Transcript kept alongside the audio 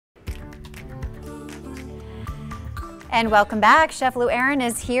And welcome back. Chef Lou Aaron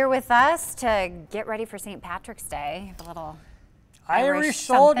is here with us to get ready for St. Patrick's Day. A little Irish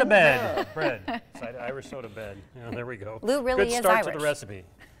soda bread. Irish soda bread. Yeah, there we go. Lou really is Irish. Good start to the recipe.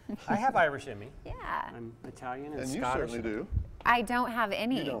 I have Irish in me. Yeah. I'm Italian and you Scottish. certainly do. I don't have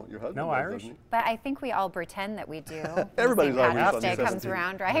any. You don't. Your husband No does, Irish? doesn't he? But I think we all pretend that we do. Everybody's St. Irish Patrick's on Day the comes 17th.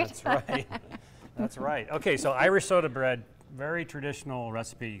 around, right? That's right. That's right. Okay, so Irish soda bread, very traditional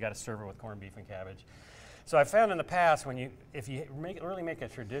recipe. You got to serve it with corned beef and cabbage. So I found in the past if you really make a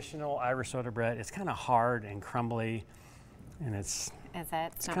traditional Irish soda bread, it's kind of hard and crumbly, and it's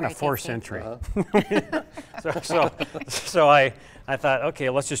kind of 4th century. So I thought, okay,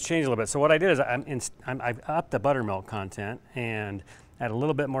 let's just change a little bit. So what I did is I've upped the buttermilk content and add a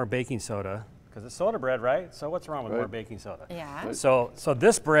little bit more baking soda, because it's soda bread, right? So what's wrong with more baking soda? Yeah. Right. So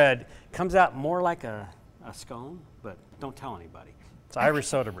this bread comes out more like a scone, but don't tell anybody. It's Irish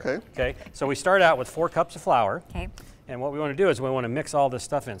soda bread. Okay. So we start out with 4 cups of flour. Okay. And what we want to do is we want to mix all this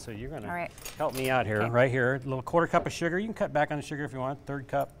stuff in. So you're going to help me out here, right here. A little 1/4 cup of sugar. You can cut back on the sugar if you want. 1/3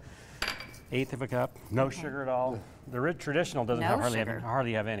 cup, 1/8 of a cup. No sugar at all. The traditional doesn't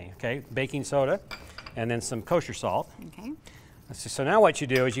hardly have any. Okay. Baking soda, and then some kosher salt. Okay. So now what you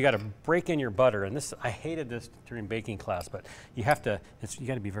do is you got to break in your butter, and I hated this during baking class, but you got to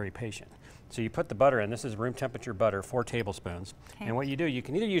be very patient. So you put the butter in. This is room temperature butter, 4 tablespoons. Okay. And what you do, you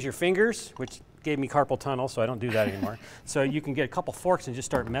can either use your fingers, which gave me carpal tunnel, so I don't do that anymore. So you can get a couple forks and just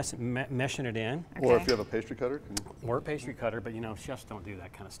start meshing it in. Okay. Or if you have a pastry cutter. Or a pastry cutter, but chefs don't do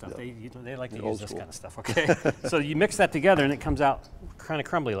that kind of stuff. Yeah. They like to use this kind of stuff, okay? So you mix that together and it comes out kind of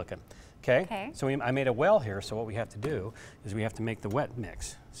crumbly looking. Okay. So I made a well here, so what we have to do is we have to make the wet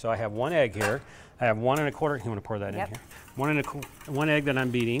mix. So I have 1 egg here. I have 1 1/4, you want to pour that in here? 1 egg that I'm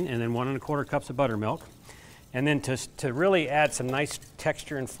beating, and then 1 1/4 cups of buttermilk. And then to really add some nice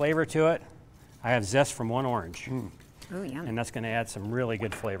texture and flavor to it, I have zest from 1 orange. Ooh, yum. And that's going to add some really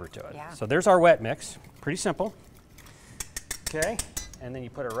good flavor to it. Yeah. So there's our wet mix, pretty simple. Okay, and then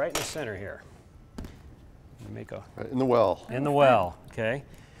you put it right in the center here. Make a right in the well. In the well, okay.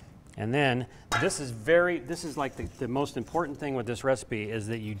 And then this is like the most important thing with this recipe is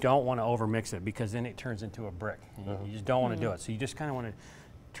that you don't want to overmix it, because then it turns into a brick. You just don't want to do it. So you just kind of want to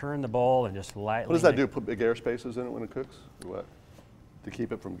turn the bowl and just lightly. What does that do? Put big air spaces in it when it cooks, or what? To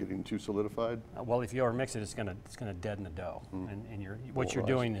keep it from getting too solidified? Well, if you overmix it, it's gonna deaden the dough. And what you're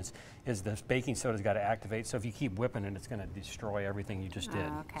doing is the baking soda's got to activate. So if you keep whipping it, it's going to destroy everything you just did.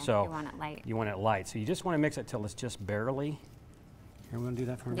 Okay. So you want it light. You want it light. So you just want to mix it till it's just barely. You're going to do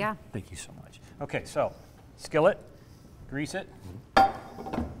that for me? Yeah. Thank you so much. Okay, so skillet, grease it.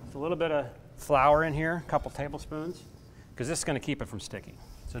 Just a little bit of flour in here, a couple tablespoons, because this is going to keep it from sticking.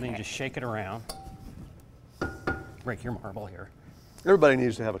 So then you just shake it around. Break your marble here. Everybody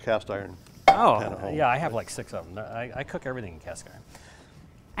needs to have a cast iron. Oh, yeah, I have like 6 of them. I cook everything in cast iron.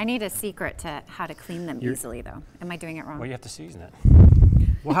 I need a secret to how to clean them easily, though. Am I doing it wrong? Well, you have to season it.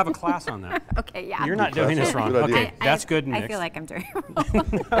 We'll have a class on that. Okay, yeah. You're not doing this wrong. Good Okay, that's good mix. I feel like I'm doing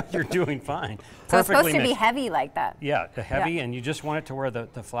it wrong. You're doing fine. So it's supposed to be heavy like that? Yeah, heavy, and you just want it to where the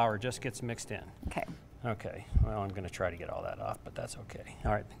flour just gets mixed in. Okay. Okay, well, I'm going to try to get all that off, but that's okay.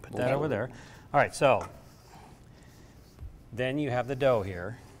 All right, put that over there. All right, so then you have the dough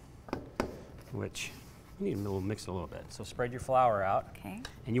here, which you need to mix it a little bit. So spread your flour out. Okay.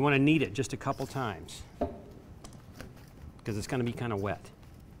 And you want to knead it just a couple times, because it's going to be kind of wet.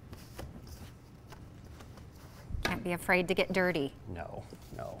 Can't be afraid to get dirty. No.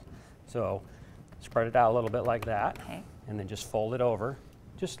 So spread it out a little bit like that. Okay. And then just fold it over,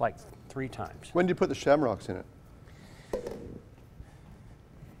 just like 3 times. When do you put the shamrocks in it?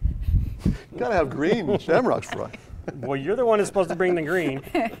 You gotta have green shamrocks fry. Well, you're the one who's supposed to bring the green.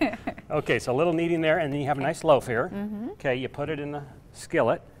 Okay, so a little kneading there, and then you have a nice loaf here. Okay, you put it in the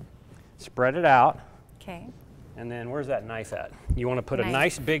skillet, spread it out. Okay. And then where's that knife at? You want to put a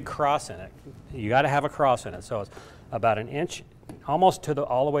nice big cross in it. You got to have a cross in it. So it's about 1 inch, almost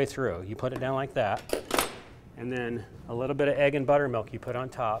all the way through. You put it down like that. And then a little bit of egg and buttermilk you put on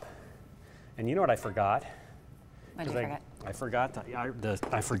top. And you know what I forgot? What did you forget? I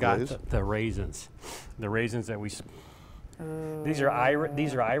forgot the raisins. The raisins that we. These are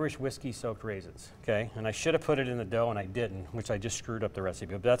Irish whiskey soaked raisins, okay? And I should have put it in the dough, and I didn't, which I just screwed up the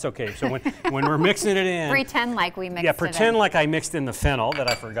recipe. But that's okay. So when we're mixing it in, pretend like we mixed. Yeah, pretend like I mixed in the fennel that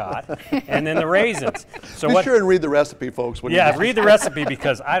I forgot, and then the raisins. So be sure and read the recipe, folks. Yeah, read the recipe,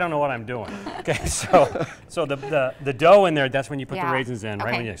 because I don't know what I'm doing. Okay, so the dough in there, that's when you put the raisins in,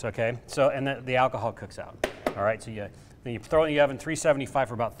 right? Okay. So and the alcohol cooks out. All right. So then you throw it in the oven 375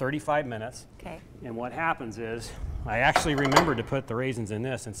 for about 35 minutes. Okay. And what happens is, I actually remembered to put the raisins in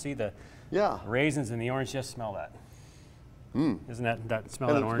this, and see the raisins and the orange. Just smell that. Isn't that smell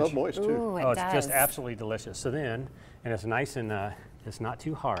And that it orange? smells moist, too. Ooh, it Oh, it's does. just absolutely delicious. So then, and it's nice and it's not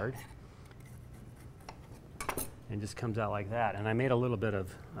too hard. And just comes out like that. And I made a little bit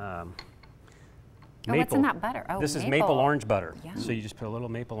of maple. Oh, what's in that butter? Oh, This is maple orange butter. Yeah. So you just put a little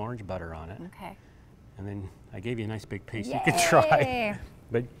maple orange butter on it. Okay. And then I gave you a nice big piece Yay. you can try.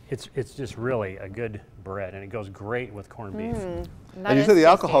 But it's just really a good bread, and it goes great with corned beef. And you said the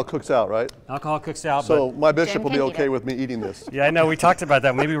alcohol cooks out, right? Alcohol cooks out, So but my bishop Jim will be can eat okay it. with me eating this. yeah, I know we talked about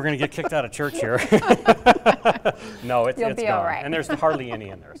that. Maybe we're going to get kicked out of church here. No, it's You'll be gone. all right. And there's hardly any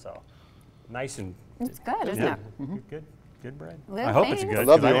in there, so nice and It's good, isn't yeah, it? good bread. Well, I hope it's thanks. good. I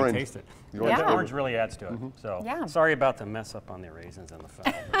love 'cause the didn't orange. taste it. The The orange Yeah. orange really adds to it. So Yeah. sorry about the mess up on the raisins and the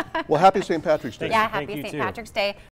fennel. Well, happy St. Patrick's Day. Yeah, Thank happy you St. too. Patrick's Day.